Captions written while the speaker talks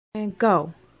And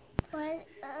go. But,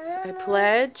 I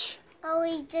pledge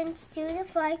allegiance to the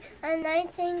flag of the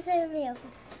United States of America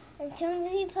and to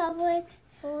the republic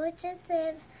for which it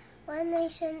stands, one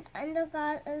nation, under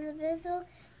God, indivisible,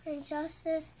 and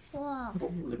justice for all.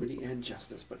 Liberty and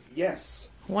justice, but yes.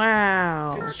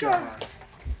 Wow. Good job.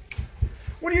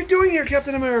 What are you doing here,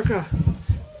 Captain America?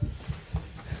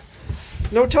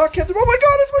 No talk, Captain. Oh my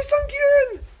God, it's my son,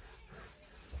 Kieran.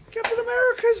 Captain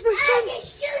America is my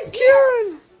son,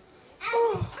 Kieran.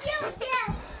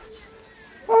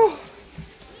 Oh.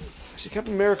 Actually,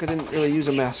 Captain America didn't really use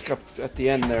a mask up at the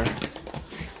end there.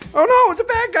 Oh no, it's a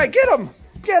bad guy. Get him.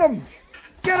 Get him.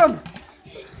 Get him.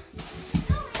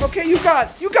 Okay, you got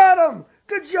him.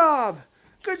 Good job.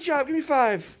 Good job. Give me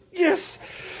 5. Yes.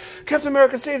 Captain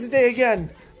America saves the day again.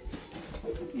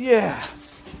 Yeah.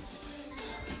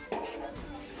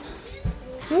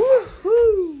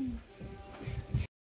 Woohoo.